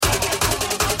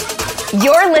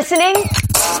You're listening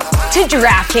to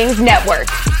DraftKings Network.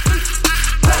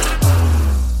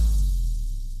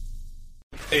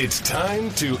 It's time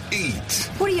to eat.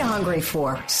 What are you hungry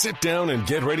for? Sit down and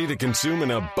get ready to consume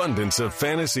an abundance of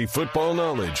fantasy football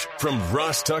knowledge from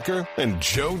Ross Tucker and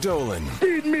Joe Dolan.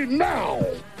 Feed me now.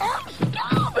 I'm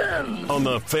starving. On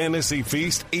the Fantasy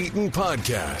Feast Eatin'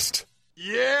 Podcast.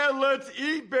 Yeah, let's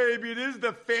eat, baby. It is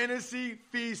the Fantasy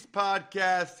Feast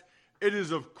Podcast. It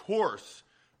is, of course,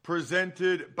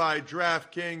 presented by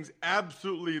DraftKings.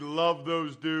 Absolutely love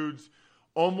those dudes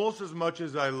almost as much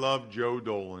as I love Joe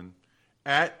Dolan.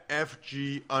 At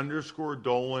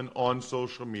FG_Dolan on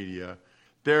social media.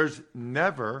 There's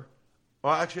never,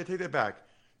 well, actually, I take that back.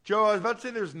 Joe, I was about to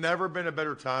say there's never been a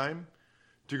better time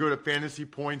to go to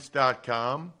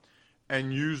fantasypoints.com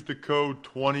and use the code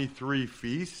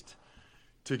 23feast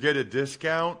to get a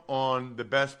discount on the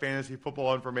best fantasy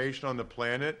football information on the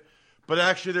planet. But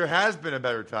actually, there has been a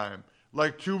better time,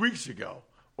 like 2 weeks ago,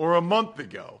 or a month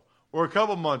ago, or a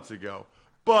couple months ago.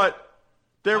 But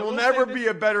there will never be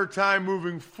a better time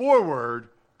moving forward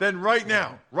than right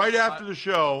now, right after the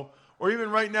show, or even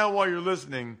right now while you're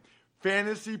listening.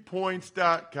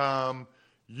 Fantasypoints.com.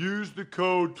 Use the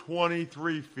code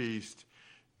 23feast.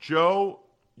 Joe,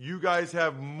 you guys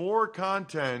have more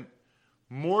content,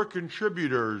 more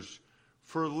contributors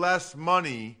for less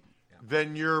money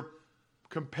than your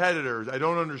competitors. I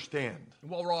don't understand.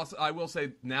 Well, Ross, I will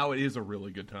say now it is a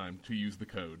really good time to use the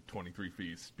code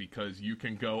 23feast because you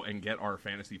can go and get our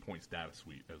fantasy points data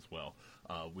suite as well,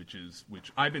 which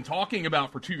I've been talking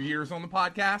about for 2 years on the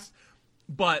podcast.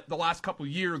 But the last couple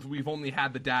of years, we've only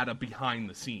had the data behind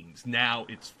the scenes. Now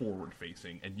it's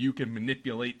forward-facing, and you can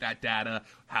manipulate that data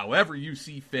however you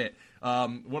see fit.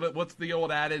 What's the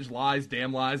old adage? Lies,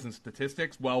 damn lies, and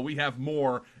statistics? Well, we have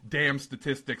more damn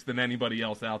statistics than anybody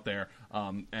else out there,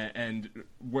 and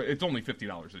it's only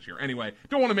 $50 this year. Anyway,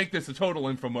 don't want to make this a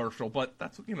total infomercial, but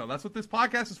that's what this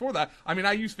podcast is for. That I mean,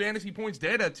 I use fantasy points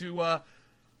data to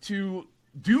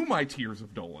do my tiers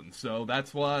of Dolan, so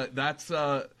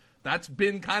that's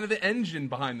been kind of the engine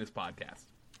behind this podcast.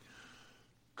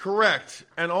 Correct.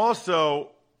 And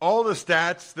also, all the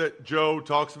stats that Joe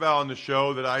talks about on the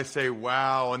show that I say,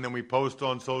 wow, and then we post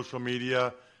on social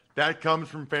media, that comes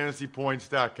from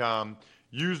fantasypoints.com.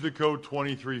 Use the code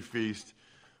 23feast.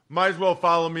 Might as well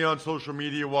follow me on social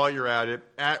media while you're at it,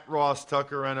 at Ross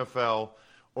Tucker NFL,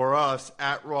 or us,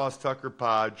 at Ross Tucker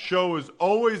Pod. Show is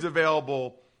always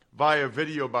available via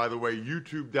video, by the way,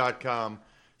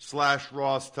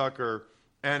 youtube.com/Ross Tucker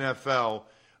NFL.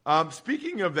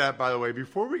 Speaking of that, by the way,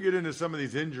 before we get into some of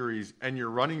these injuries and your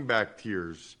running back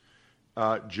tiers,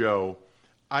 Joe,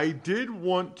 I did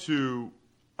want to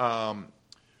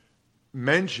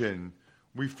mention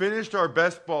we finished our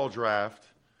best ball draft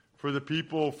for the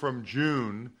people from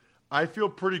June. I feel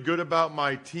pretty good about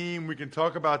my team. We can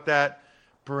talk about that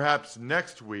perhaps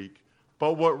next week.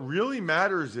 But what really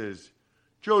matters is,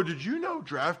 Joe, did you know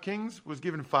DraftKings was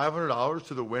giving $500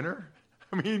 to the winner?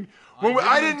 I mean,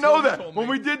 I didn't know that. When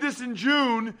we did this in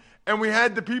June and we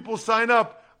had the people sign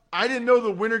up, I didn't know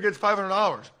the winner gets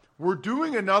 $500. We're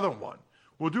doing another one.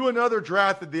 We'll do another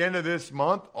draft at the end of this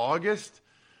month, August,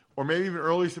 or maybe even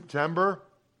early September.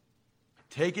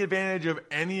 Take advantage of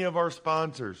any of our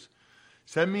sponsors.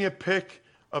 Send me a pic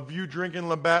of you drinking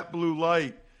Labatt Blue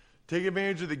Light. Take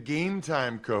advantage of the Game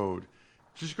Time code.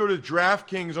 Just go to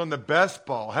DraftKings on the best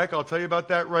ball. Heck, I'll tell you about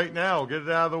that right now. Get it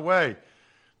out of the way.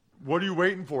 What are you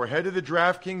waiting for? Head to the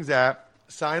DraftKings app.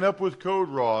 Sign up with code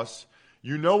Ross.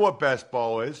 You know what best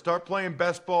ball is. Start playing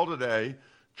best ball today.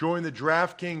 Join the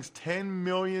DraftKings $10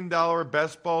 million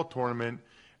best ball tournament,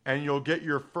 and you'll get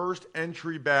your first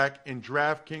entry back in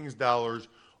DraftKings dollars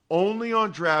only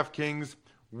on DraftKings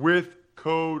with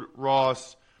code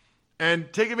Ross.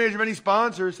 And take advantage of any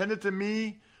sponsors. Send it to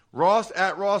me, Ross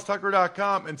at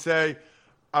RossTucker.com, and say,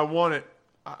 I want it.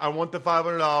 I want the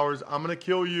 $500. I'm going to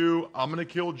kill you. I'm going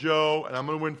to kill Joe, and I'm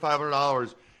going to win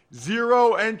 $500.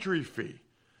 Zero entry fee.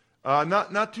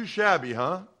 Not too shabby,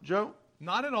 huh, Joe?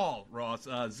 Not at all, Ross.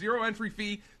 Zero entry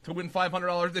fee to win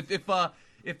 $500.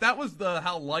 If that was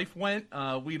how life went,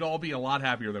 we'd all be a lot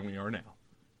happier than we are now.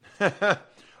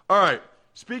 All right.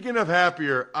 Speaking of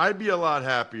happier, I'd be a lot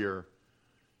happier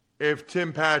if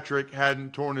Tim Patrick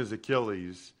hadn't torn his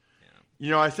Achilles. You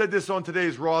know, I said this on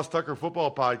today's Ross Tucker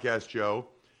Football Podcast, Joe.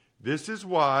 This is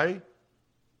why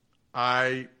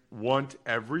I want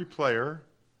every player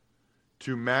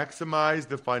to maximize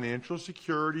the financial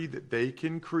security that they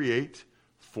can create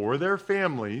for their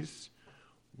families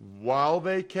while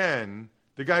they can.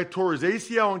 The guy tore his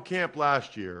ACL in camp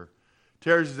last year,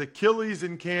 tears his Achilles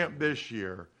in camp this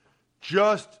year.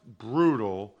 Just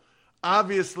brutal.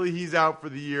 Obviously, he's out for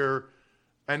the year.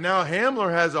 and now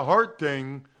Hamler has a heart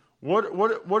thing. What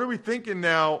are we thinking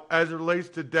now as it relates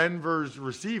to Denver's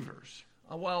receivers?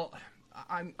 Well,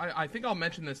 I think I'll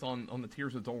mention this on the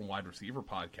Tears of Dolan wide receiver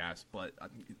podcast, but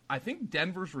I think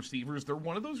Denver's receivers, they're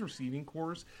one of those receiving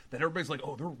cores that everybody's like,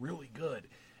 oh, they're really good.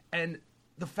 And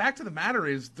the fact of the matter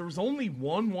is there's only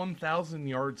one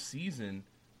 1,000-yard season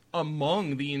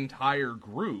among the entire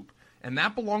group, and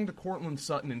that belonged to Courtland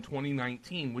Sutton in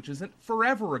 2019, which isn't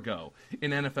forever ago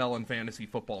in NFL and fantasy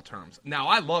football terms. Now,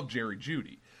 I love Jerry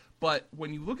Jeudy, but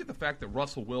when you look at the fact that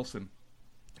Russell Wilson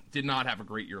did not have a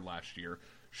great year last year,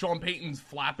 Sean Payton's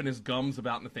flapping his gums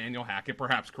about Nathaniel Hackett,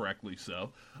 perhaps correctly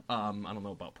so. I don't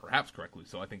know about perhaps correctly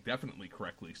so. I think definitely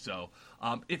correctly so.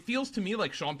 It feels to me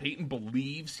like Sean Payton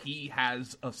believes he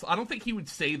has I don't think he would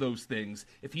say those things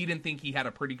if he didn't think he had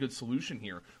a pretty good solution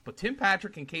here. But Tim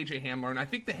Patrick and KJ Hamler, and I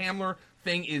think the Hamler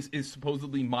thing is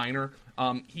supposedly minor.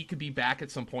 He could be back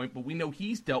at some point, but we know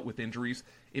he's dealt with injuries.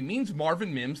 It means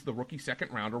Marvin Mims, the rookie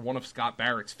second-rounder, one of Scott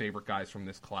Barrett's favorite guys from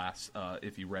this class,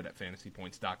 if you read at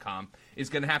fantasypoints.com, is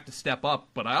going to have to step up.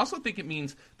 But I also think it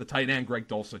means the tight end, Greg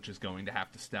Dulcich, is going to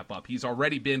have to step up. He's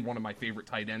already been one of my favorite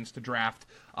tight ends to draft,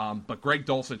 but Greg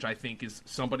Dulcich, I think, is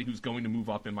somebody who's going to move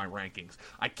up in my rankings.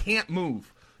 I can't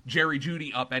move Jerry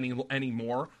Jeudy up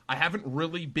anymore. I haven't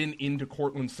really been into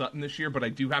Courtland Sutton this year, but I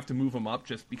do have to move him up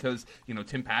just because,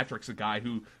 Tim Patrick's a guy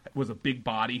who was a big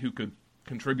body who could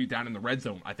contribute down in the red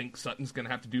zone. I think Sutton's going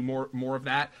to have to do more of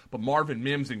that, but Marvin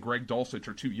Mims and Greg Dulcich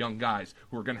are two young guys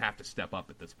who are going to have to step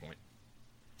up at this point.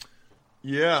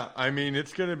 Yeah,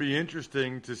 it's going to be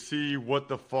interesting to see what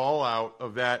the fallout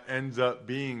of that ends up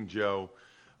being, Joe.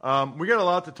 We got a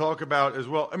lot to talk about as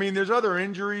well. There's other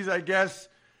injuries, I guess.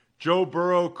 Joe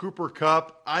Burrow, Cooper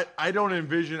Kupp. I don't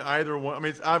envision either one.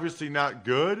 It's obviously not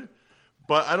good,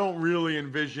 but I don't really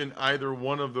envision either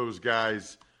one of those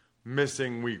guys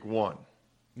missing week one.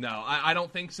 No, I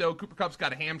don't think so. Cooper Kupp's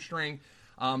got a hamstring,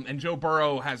 and Joe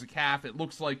Burrow has a calf. It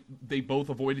looks like they both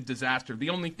avoided disaster. The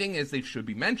only thing is they should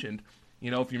be mentioned,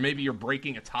 if you're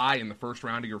breaking a tie in the first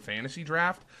round of your fantasy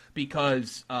draft,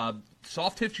 because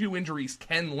soft tissue injuries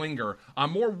can linger.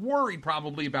 I'm more worried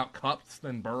probably about Kupp's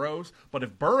than Burrow's, but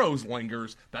if Burrow's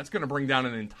lingers, that's going to bring down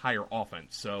an entire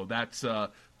offense. So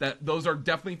those are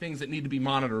definitely things that need to be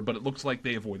monitored, but it looks like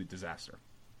they avoided disaster.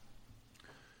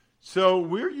 So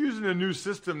we're using a new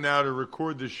system now to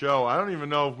record the show. I don't even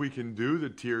know if we can do the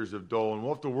Tears of Dolan.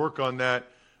 We'll have to work on that,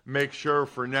 make sure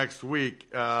for next week.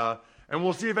 And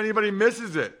we'll see if anybody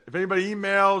misses it. If anybody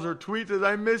emails or tweets that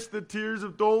I missed the Tears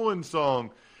of Dolan song.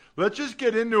 Let's just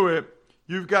get into it.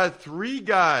 You've got three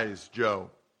guys, Joe,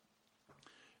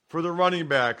 for the running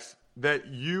backs that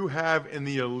you have in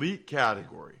the elite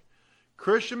category.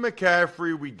 Christian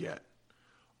McCaffrey, we get.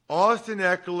 Austin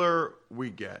Eckler, we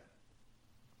get.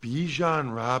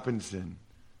 Bijan Robinson.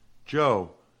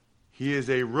 Joe, he is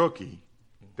a rookie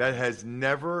that has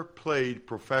never played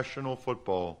professional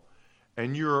football,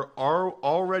 and you're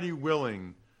already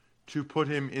willing to put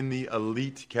him in the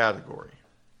elite category.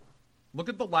 Look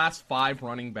at the last 5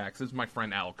 running backs. This is my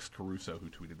friend Alex Caruso who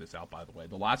tweeted this out, by the way.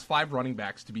 The last 5 running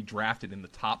backs to be drafted in the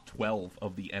top 12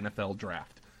 of the NFL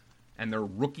draft, and their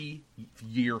rookie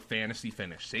year fantasy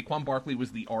finish. Saquon Barkley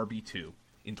was the RB2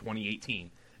 in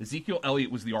 2018. Ezekiel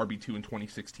Elliott was the RB2 in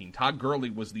 2016. Todd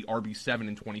Gurley was the RB7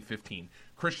 in 2015.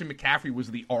 Christian McCaffrey was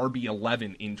the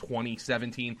RB11 in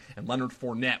 2017. And Leonard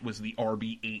Fournette was the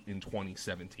RB8 in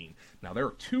 2017. Now, there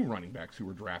are 2 running backs who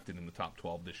were drafted in the top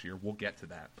 12 this year. We'll get to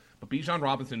that. But Bijan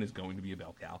Robinson is going to be a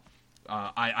bell cow.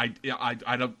 I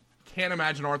can't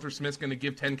imagine Arthur Smith's going to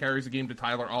give 10 carries a game to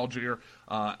Tyler Algier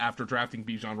after drafting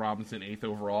Bijan Robinson 8th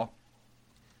overall.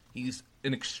 He's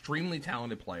an extremely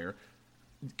talented player.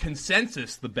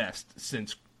 Consensus the best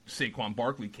since Saquon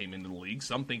Barkley came into the league.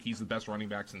 Some think he's the best running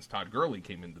back since Todd Gurley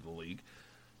came into the league.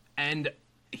 And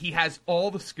he has all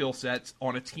the skill sets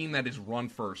on a team that is run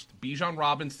first. Bijan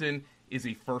Robinson is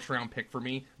a first-round pick for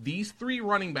me. These 3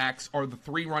 running backs are the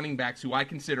 3 running backs who I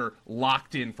consider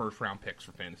locked-in first-round picks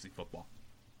for fantasy football.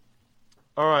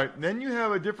 All right. Then you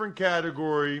have a different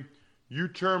category. You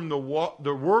term the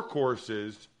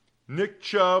workhorses, Nick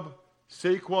Chubb,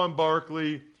 Saquon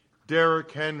Barkley,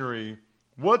 Derrick Henry.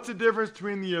 What's the difference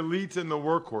between the elites and the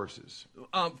workhorses?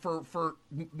 For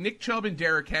Nick Chubb and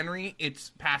Derrick Henry,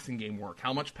 it's passing game work.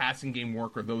 How much passing game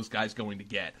work are those guys going to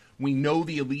get? We know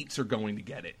the elites are going to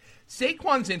get it.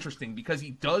 Saquon's interesting because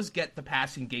he does get the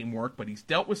passing game work, but he's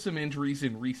dealt with some injuries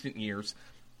in recent years.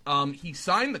 He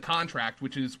signed the contract,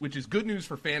 which is good news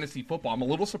for fantasy football. I'm a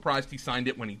little surprised he signed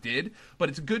it when he did, but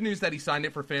it's good news that he signed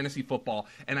it for fantasy football.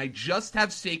 And I just have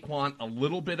Saquon a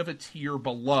little bit of a tier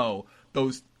below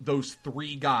those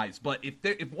 3 guys. But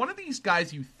if one of these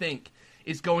guys you think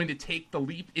is going to take the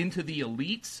leap into the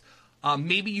elites.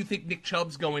 Maybe you think Nick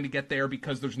Chubb's going to get there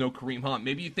because there's no Kareem Hunt.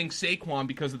 Maybe you think Saquon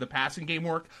because of the passing game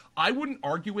work. I wouldn't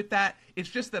argue with that. It's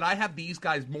just that I have these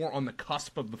guys more on the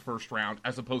cusp of the first round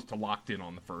as opposed to locked in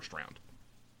on the first round.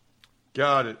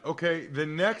 Got it. Okay, the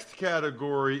next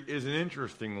category is an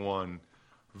interesting one.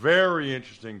 Very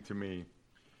interesting to me.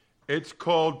 It's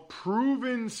called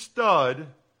Proven Stud,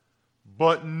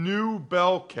 but New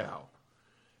Bell Cow.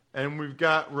 And we've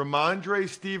got Ramondre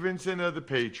Stevenson of the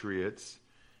Patriots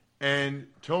and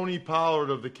Tony Pollard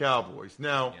of the Cowboys.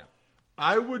 Now,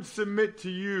 I would submit to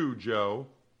you, Joe,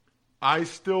 I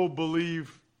still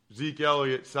believe Zeke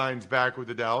Elliott signs back with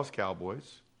the Dallas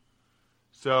Cowboys.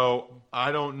 So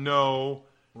I don't know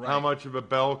how much of a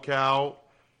bell cow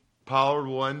Pollard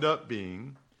will end up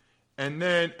being. And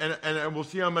then, and we'll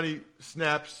see how many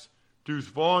snaps Deuce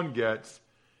Vaughn gets.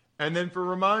 And then for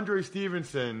Ramondre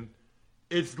Stevenson,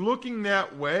 it's looking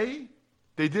that way.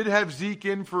 They did have Zeke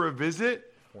in for a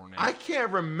visit. I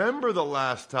can't remember the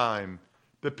last time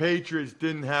the Patriots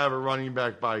didn't have a running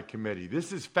back by committee.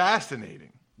 This is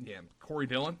fascinating. Yeah, Corey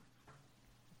Dillon.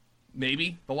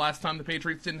 Maybe the last time the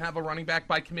Patriots didn't have a running back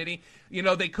by committee. You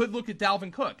know, they could look at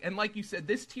Dalvin Cook. And like you said,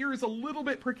 this tier is a little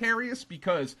bit precarious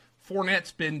because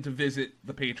Fournette's been to visit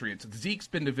the Patriots. Zeke's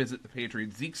been to visit the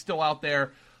Patriots. Zeke's still out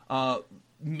there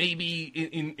maybe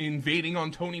in invading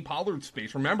on Tony Pollard's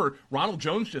space. Remember, Ronald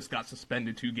Jones just got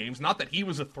suspended 2 games. Not that he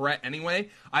was a threat anyway.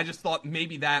 I just thought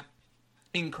maybe that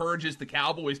encourages the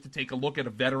Cowboys to take a look at a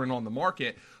veteran on the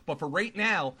market. But for right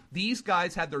now, these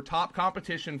guys had their top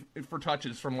competition for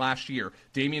touches from last year.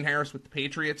 Damian Harris with the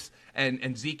Patriots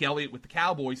and Zeke Elliott with the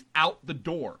Cowboys out the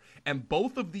door. And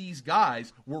both of these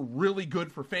guys were really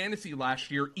good for fantasy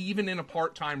last year, even in a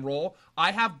part-time role.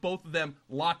 I have both of them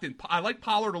locked in. I like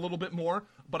Pollard a little bit more,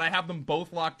 but I have them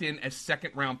both locked in as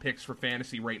second-round picks for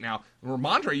fantasy right now.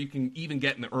 Ramondre, you can even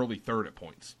get in the early third at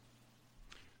points.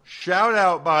 Shout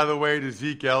out, by the way, to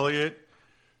Zeke Elliott,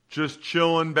 just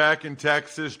chilling back in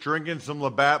Texas, drinking some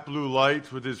Labatt Blue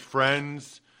Lights with his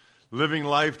friends, living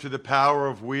life to the power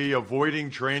of we,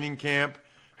 avoiding training camp.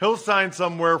 He'll sign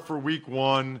somewhere for week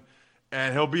 1,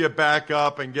 and he'll be a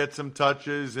backup and get some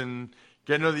touches and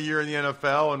get another year in the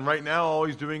NFL. And right now, all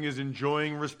he's doing is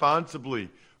enjoying responsibly.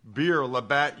 Beer,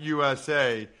 Labatt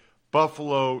USA,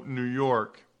 Buffalo, New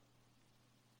York.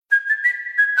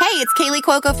 Hey, it's Kaylee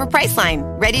Cuoco for Priceline.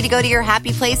 Ready to go to your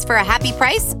happy place for a happy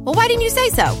price? Well, why didn't you say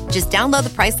so? Just download the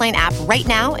Priceline app right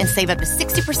now and save up to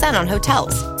 60% on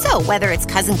hotels. So whether it's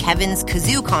Cousin Kevin's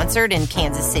Kazoo Concert in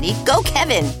Kansas City, go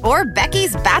Kevin, or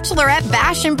Becky's Bachelorette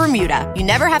Bash in Bermuda, you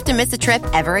never have to miss a trip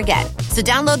ever again. So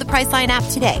download the Priceline app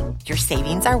today. Your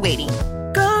savings are waiting.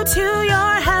 Go to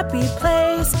your happy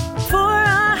place for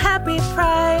a happy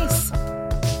price.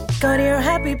 Go to your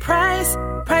happy price,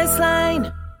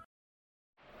 Priceline.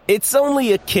 It's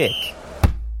only a kick,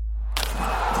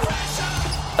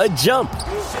 a jump,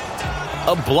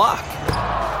 a block.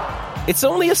 It's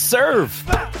only a serve.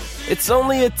 It's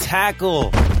only a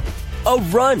tackle, a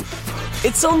run.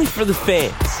 It's only for the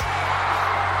fans.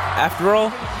 After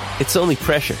all, it's only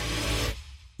pressure.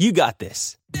 You got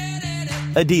this.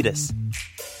 Adidas.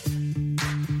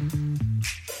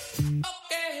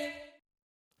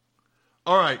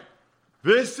 All right,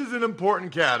 this is an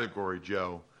important category,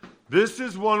 Joe. This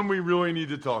is one we really need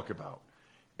to talk about.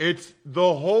 It's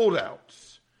the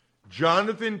holdouts.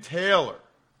 Jonathan Taylor,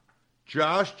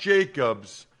 Josh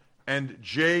Jacobs, and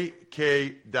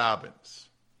J.K. Dobbins.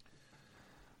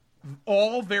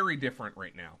 All very different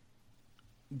right now.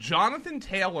 Jonathan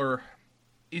Taylor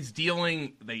is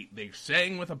dealing, they're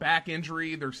saying with a back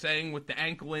injury, they're saying with the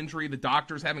ankle injury, the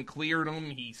doctors haven't cleared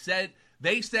him.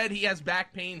 They said he has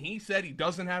back pain. He said he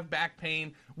doesn't have back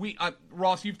pain.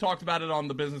 Ross, you've talked about it on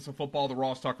the Business of Football, the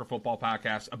Ross Tucker Football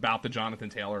Podcast, about the Jonathan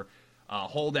Taylor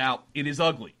holdout. It is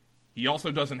ugly. He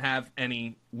also doesn't have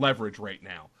any leverage right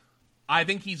now. I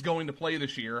think he's going to play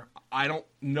this year. I don't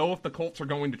know if the Colts are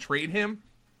going to trade him.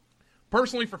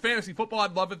 Personally, for fantasy football,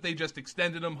 I'd love if they just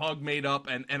extended him, hug, made up,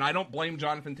 and I don't blame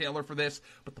Jonathan Taylor for this,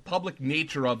 but the public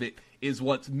nature of it is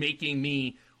what's making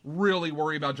me really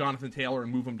worry about Jonathan Taylor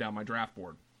and move him down my draft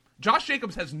board. Josh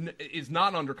Jacobs is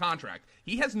not under contract.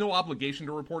 He has no obligation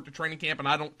to report to training camp, and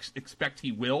I don't expect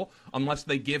he will unless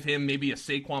they give him maybe a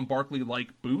Saquon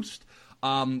Barkley-like boost.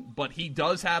 But he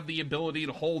does have the ability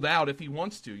to hold out if he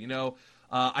wants to. You know,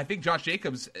 I think Josh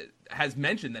Jacobs has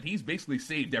mentioned that he's basically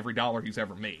saved every dollar he's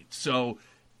ever made. So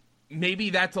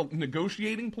maybe that's a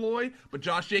negotiating ploy, but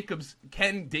Josh Jacobs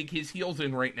can dig his heels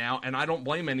in right now, and I don't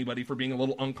blame anybody for being a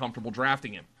little uncomfortable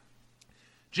drafting him.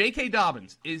 J.K.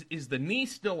 Dobbins, is the knee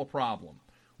still a problem?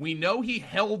 We know he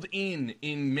held in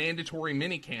mandatory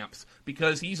minicamps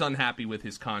because he's unhappy with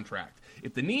his contract.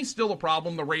 If the knee's still a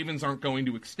problem, the Ravens aren't going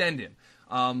to extend him.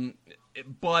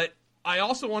 But I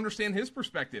also understand his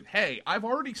perspective. Hey, I've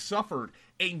already suffered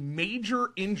a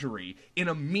major injury in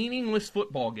a meaningless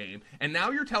football game, and now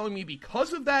you're telling me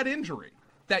because of that injury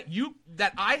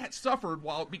that I had suffered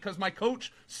because my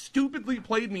coach stupidly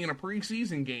played me in a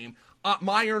preseason game,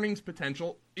 my earnings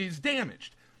potential is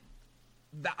damaged.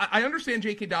 I understand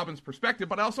J.K. Dobbins' perspective,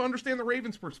 but I also understand the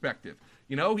Ravens' perspective.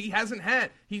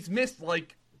 He's missed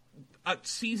like a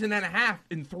season and a half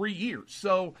in 3 years.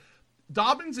 So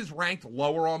Dobbins is ranked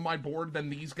lower on my board than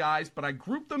these guys, but I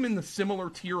group them in the similar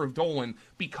tier of Dolan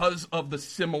because of the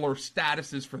similar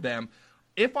statuses for them.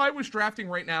 If I was drafting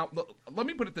right now, let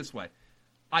me put it this way.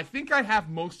 I think I have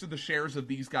most of the shares of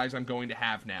these guys I'm going to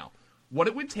have now. What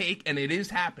it would take, and it is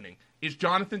happening, is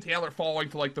Jonathan Taylor falling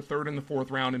to like the 3rd and the 4th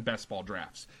round in best ball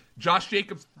drafts. Josh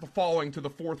Jacobs falling to the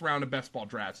 4th round of best ball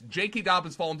drafts. J.K.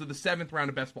 Dobbins falling to the 7th round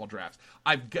of best ball drafts.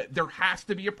 There has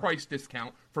to be a price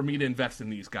discount for me to invest in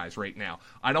these guys right now.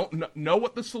 I don't know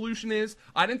what the solution is.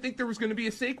 I didn't think there was going to be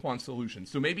a Saquon solution,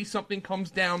 so maybe something comes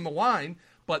down the line,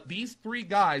 but these 3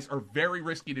 guys are very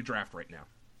risky to draft right now.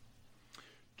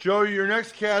 Joe, your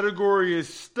next category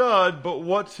is stud, but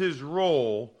what's his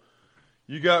role?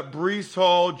 You got Breece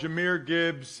Hall, Jahmyr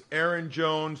Gibbs, Aaron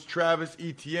Jones, Travis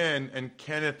Etienne, and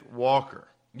Kenneth Walker.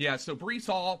 Yeah, so Breece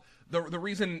Hall, the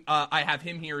reason I have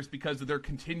him here is because of their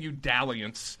continued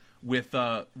dalliance with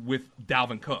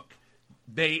Dalvin Cook.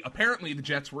 Apparently the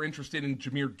Jets were interested in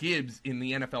Jahmyr Gibbs in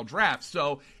the NFL draft,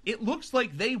 so it looks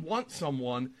like they want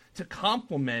someone to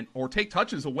complement or take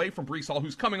touches away from Breece Hall,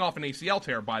 who's coming off an ACL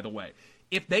tear, by the way.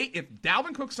 If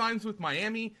Dalvin Cook signs with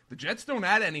Miami, the Jets don't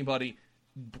add anybody,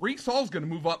 Breece Hall's going to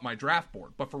move up my draft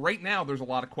board. But for right now, there's a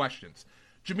lot of questions.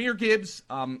 Jahmyr Gibbs,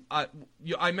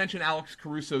 I mentioned Alex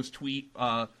Caruso's tweet.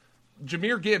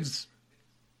 Jahmyr Gibbs,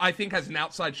 I think, has an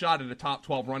outside shot at a top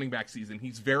 12 running back season.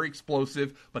 He's very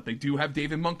explosive, but they do have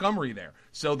David Montgomery there.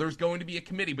 So there's going to be a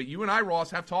committee. But you and I,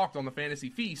 Ross, have talked on the Fantasy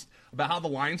Feast about how the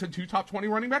Lions had 2 top 20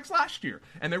 running backs last year,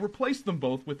 and they replaced them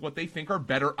both with what they think are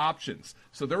better options.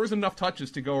 So there was enough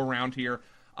touches to go around here.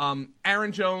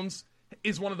 Aaron Jones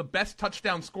is one of the best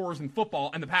touchdown scorers in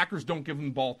football, and the Packers don't give him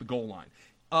the ball at the goal line.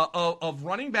 Of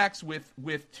running backs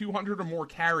with 200 or more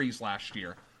carries last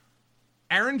year,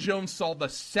 Aaron Jones saw the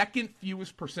second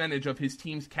fewest percentage of his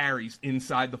team's carries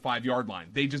inside the 5-yard line.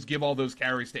 They just give all those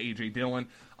carries to A.J. Dillon,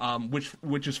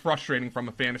 which is frustrating from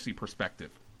a fantasy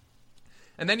perspective.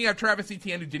 And then you have Travis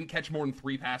Etienne, who didn't catch more than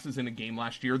 3 passes in a game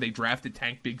last year. They drafted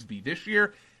Tank Bigsby this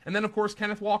year. And then, of course,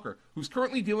 Kenneth Walker, who's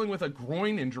currently dealing with a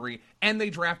groin injury, and they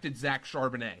drafted Zach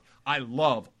Charbonnet. I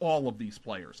love all of these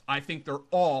players. I think they're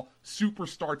all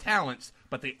superstar talents,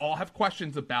 but they all have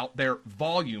questions about their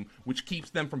volume, which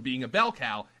keeps them from being a bell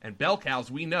cow, and bell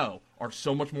cows, we know, are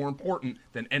so much more important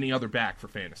than any other back for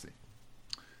fantasy.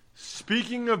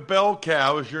 Speaking of bell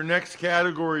cows, your next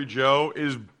category, Joe,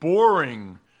 is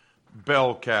boring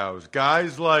bell cows.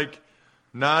 Guys like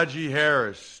Najee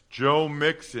Harris, Joe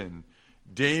Mixon,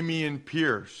 Dameon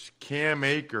Pierce, Cam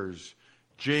Akers,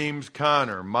 James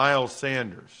Conner, Miles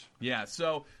Sanders. Yeah,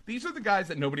 so these are the guys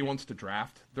that nobody wants to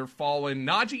draft. They're falling.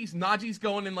 Najee's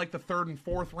going in like the 3rd and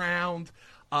 4th round.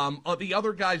 The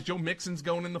other guys, Joe Mixon's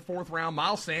going in the 4th round.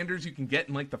 Miles Sanders you can get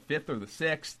in like the 5th or the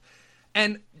 6th.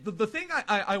 And the thing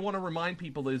I want to remind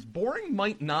people is boring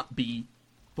might not be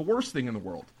the worst thing in the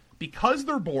world. Because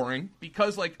they're boring,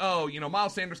 because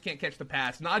Miles Sanders can't catch the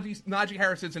pass, Najee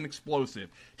Harris isn't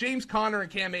explosive, James Conner and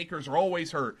Cam Akers are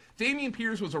always hurt, Dameon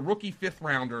Pierce was a rookie 5th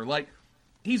rounder,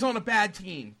 he's on a bad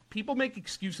team. People make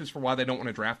excuses for why they don't want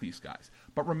to draft these guys.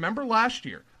 But remember last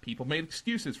year, people made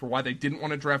excuses for why they didn't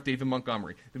want to draft David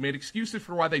Montgomery. They made excuses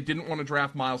for why they didn't want to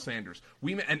draft Miles Sanders.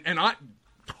 And I,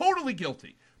 totally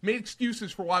guilty, made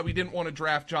excuses for why we didn't want to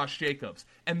draft Josh Jacobs.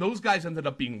 And those guys ended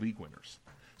up being league winners.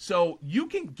 So you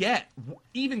can get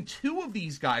even 2 of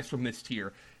these guys from this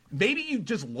tier. Maybe you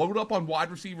just load up on wide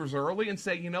receivers early and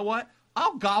say, you know what?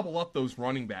 I'll gobble up those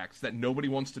running backs that nobody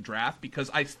wants to draft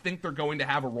because I think they're going to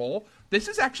have a role. This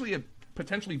is actually a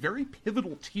potentially very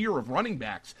pivotal tier of running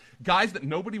backs, guys that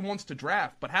nobody wants to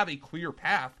draft but have a clear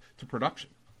path to production.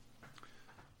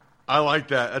 I like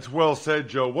that. That's well said,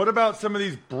 Joe. What about some of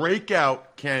these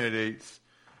breakout candidates?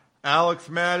 Alex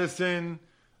Madison,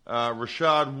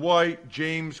 Rashad White,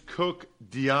 James Cook,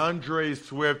 DeAndre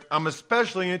Swift. I'm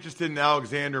especially interested in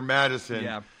Alexander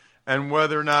Madison and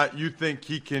whether or not you think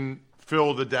he can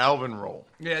fill the Dalvin role.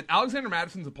 Yeah, Alexander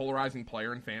Madison's a polarizing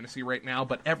player in fantasy right now,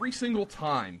 but every single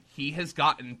time he has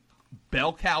gotten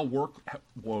bell cow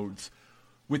workloads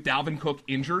with Dalvin Cook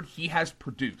injured, he has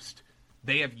produced.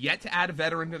 They have yet to add a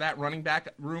veteran to that running back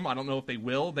room. I don't know if they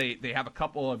will. They have a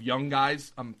couple of young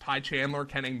guys, Ty Chandler,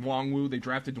 Kenny Nwangwu. They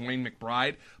drafted Dwayne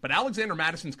McBride. But Alexander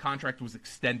Madison's contract was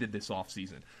extended this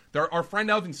offseason. Our friend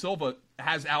Elvin Silva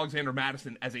has Alexander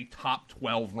Madison as a top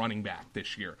 12 running back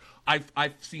this year.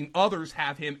 I've seen others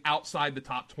have him outside the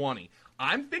top 20.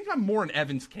 I think I'm more in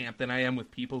Evans' camp than I am with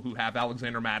people who have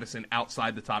Alexander Madison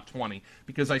outside the top 20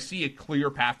 because I see a clear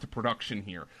path to production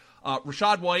here.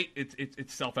 Rachaad White,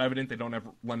 it's self-evident they don't have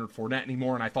Leonard Fournette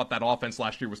anymore, and I thought that offense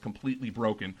last year was completely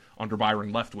broken under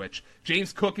Byron Leftwich.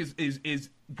 James Cook is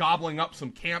gobbling up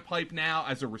some camp hype now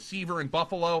as a receiver in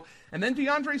Buffalo, and then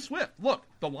DeAndre Swift. Look,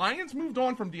 the Lions moved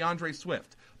on from DeAndre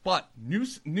Swift, but new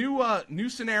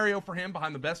scenario for him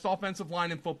behind the best offensive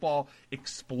line in football,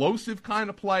 explosive kind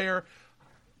of player.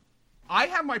 I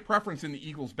have my preference in the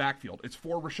Eagles' backfield. It's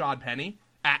for Rashad Penny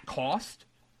at cost.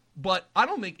 But I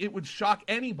don't think it would shock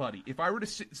anybody if I were to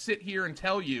sit here and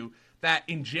tell you that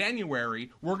in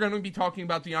January we're going to be talking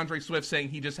about DeAndre Swift saying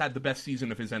he just had the best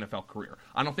season of his NFL career.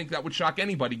 I don't think that would shock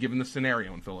anybody given the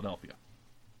scenario in Philadelphia.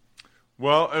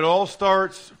 Well, it all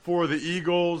starts for the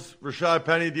Eagles, Rashad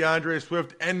Penny, DeAndre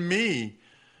Swift, and me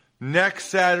next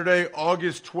Saturday,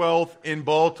 August 12th in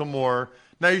Baltimore.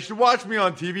 Now, you should watch me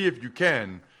on TV if you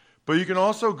can. But you can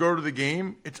also go to the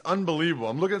game. It's unbelievable.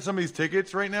 I'm looking at some of these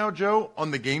tickets right now, Joe, on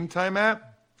the Game Time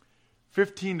app.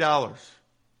 $15.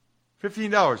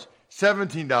 $15.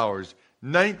 $17.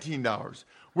 $19.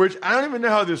 Which I don't even know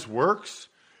how this works.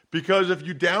 Because if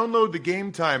you download the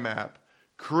Game Time app,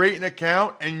 create an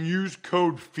account, and use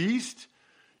code FEAST,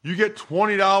 you get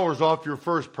 $20 off your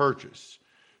first purchase.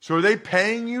 So are they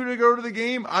paying you to go to the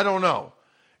game? I don't know.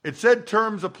 It said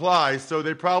terms apply, so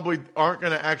they probably aren't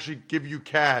going to actually give you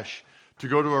cash to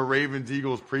go to a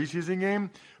Ravens-Eagles preseason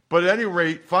game. But at any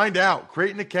rate, find out.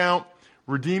 Create an account,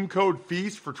 redeem code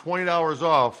FEAST for $20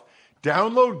 off.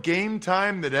 Download Game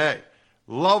Time today.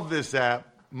 Love this app.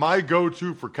 My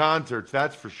go-to for concerts,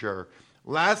 that's for sure.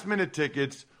 Last-minute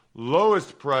tickets,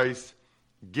 lowest price,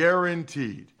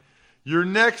 guaranteed. Your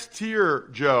next tier,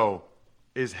 Joe,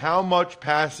 is how much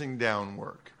passing down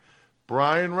work.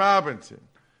 Brian Robinson,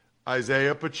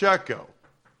 Isaiah Pacheco,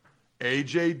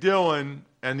 A.J. Dillon,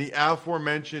 and the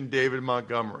aforementioned David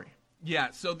Montgomery. Yeah,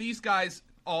 so these guys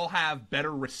all have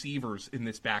better receivers in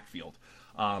this backfield.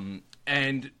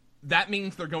 And that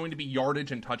means they're going to be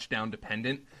yardage and touchdown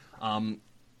dependent.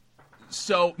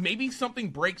 So maybe something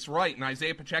breaks right and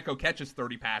Isaiah Pacheco catches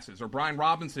 30 passes, or Brian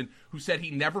Robinson, who said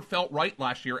he never felt right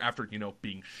last year after,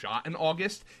 being shot in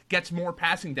August, gets more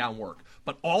passing down work.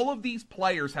 But all of these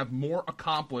players have more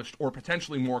accomplished or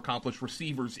potentially more accomplished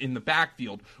receivers in the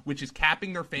backfield, which is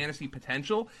capping their fantasy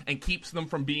potential and keeps them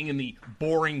from being in the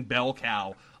boring bell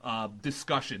cow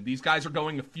discussion. These guys are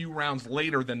going a few rounds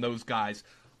later than those guys.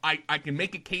 I can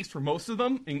make a case for most of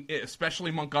them,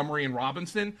 especially Montgomery and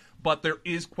Robinson, but there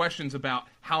is questions about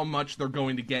how much they're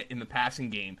going to get in the passing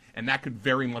game, and that could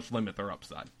very much limit their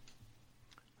upside.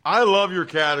 I love your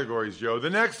categories, Joe.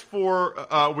 The next four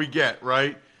we get,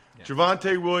 right? Yeah.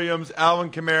 Javonte Williams,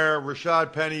 Alvin Kamara,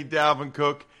 Rashad Penny, Dalvin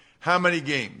Cook. How many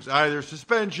games? Either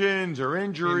suspensions or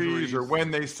injuries or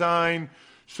when they sign.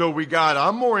 So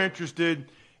I'm more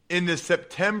interested in the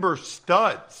September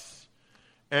studs.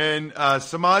 And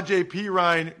Samaje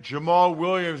Perine, Jamal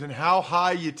Williams, and how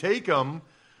high you take them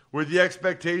with the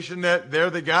expectation that they're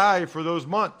the guy for those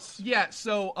months. Yeah,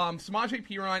 so Samaje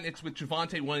Perine, it's with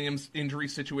Javonte Williams' injury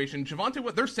situation.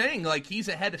 They're saying he's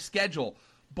ahead of schedule,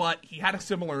 but he had a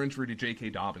similar injury to J.K.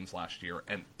 Dobbins last year,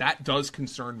 and that does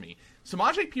concern me.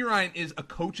 Samaje Perine is a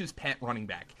coach's pet running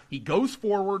back. He goes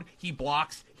forward, he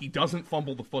blocks, he doesn't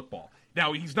fumble the football.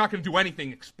 Now, he's not going to do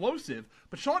anything explosive,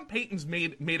 but Sean Payton's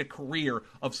made a career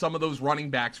of some of those running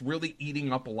backs really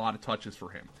eating up a lot of touches for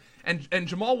him. And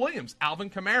Jamal Williams, Alvin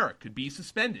Kamara, could be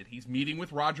suspended. He's meeting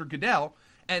with Roger Goodell,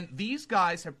 and these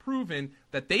guys have proven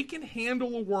that they can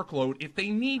handle a workload if they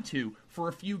need to for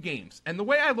a few games. And the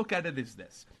way I look at it is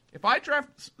this. If I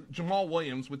draft Jamal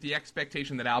Williams with the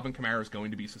expectation that Alvin Kamara is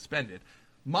going to be suspended,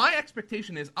 my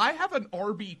expectation is I have an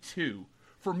RB2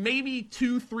 for maybe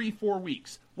 2, 3, 4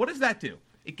 weeks. What does that do?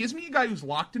 It gives me a guy who's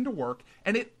locked into work,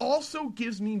 and it also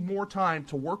gives me more time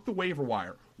to work the waiver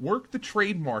wire, work the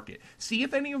trade market, see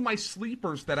if any of my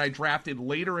sleepers that I drafted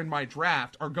later in my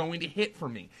draft are going to hit for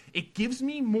me. It gives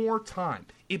me more time.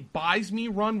 It buys me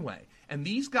runway. And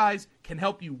these guys can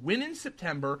help you win in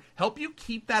September, help you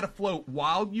keep that afloat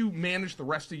while you manage the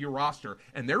rest of your roster.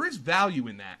 And there is value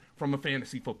in that from a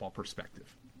fantasy football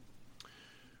perspective.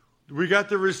 We got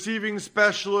the receiving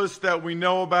specialists that we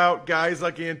know about, guys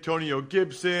like Antonio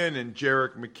Gibson and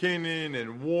Jerick McKinnon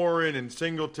and Warren and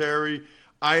Singletary.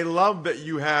 I love that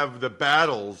you have the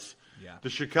battles Yeah. The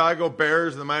Chicago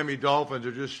Bears and the Miami Dolphins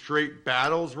are just straight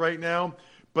battles right now.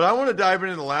 But I want to dive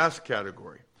into the last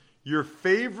category. Your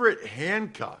favorite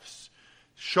handcuffs.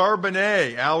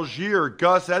 Charbonnet, Algier,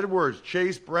 Gus Edwards,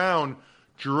 Chase Brown,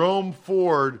 Jerome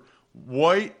Ford,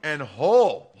 White, and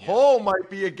Hull. Yeah. Hull might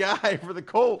be a guy for the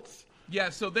Colts. Yeah,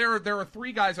 so there are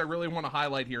three guys I really want to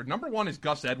highlight here. Number one is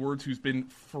Gus Edwards, who's been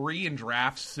free in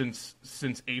drafts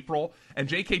since April, and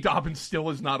J.K. Dobbins still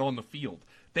is not on the field.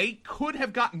 They could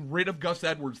have gotten rid of Gus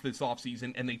Edwards this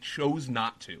offseason, and they chose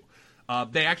not to.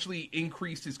 They actually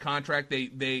increased his contract.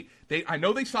 They I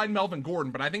know they signed Melvin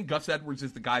Gordon, but I think Gus Edwards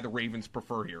is the guy the Ravens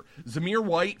prefer here. Zamir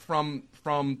White from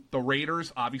the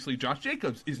Raiders, obviously Josh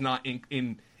Jacobs is not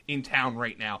in town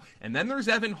right now. And then there's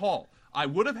Evan Hall. I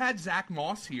would have had Zach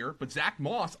Moss here, but Zach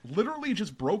Moss literally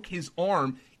just broke his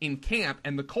arm in camp,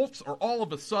 and the Colts are all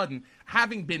of a sudden,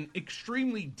 having been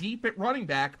extremely deep at running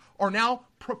back, are now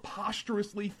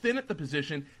preposterously thin at the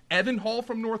position. Evan Hall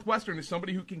from Northwestern is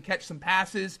somebody who can catch some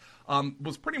passes,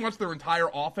 was pretty much their entire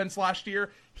offense last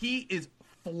year. He is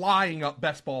flying up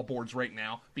best ball boards right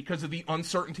now because of the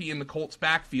uncertainty in the Colts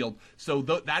backfield. So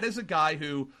that is a guy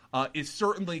who is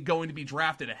certainly going to be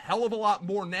drafted a hell of a lot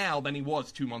more now than he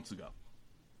was 2 months ago.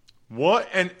 What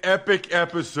an epic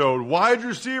episode. Wide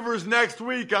receivers next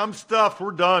week. I'm stuffed.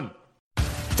 We're done.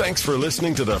 Thanks for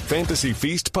listening to the Fantasy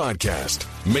Feast podcast.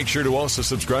 Make sure to also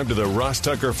subscribe to the Ross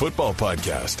Tucker Football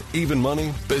Podcast, Even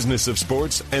Money, Business of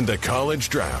Sports, and the College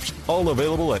Draft. All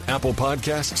available at Apple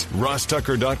Podcasts,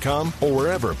 rosstucker.com, or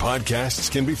wherever podcasts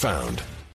can be found.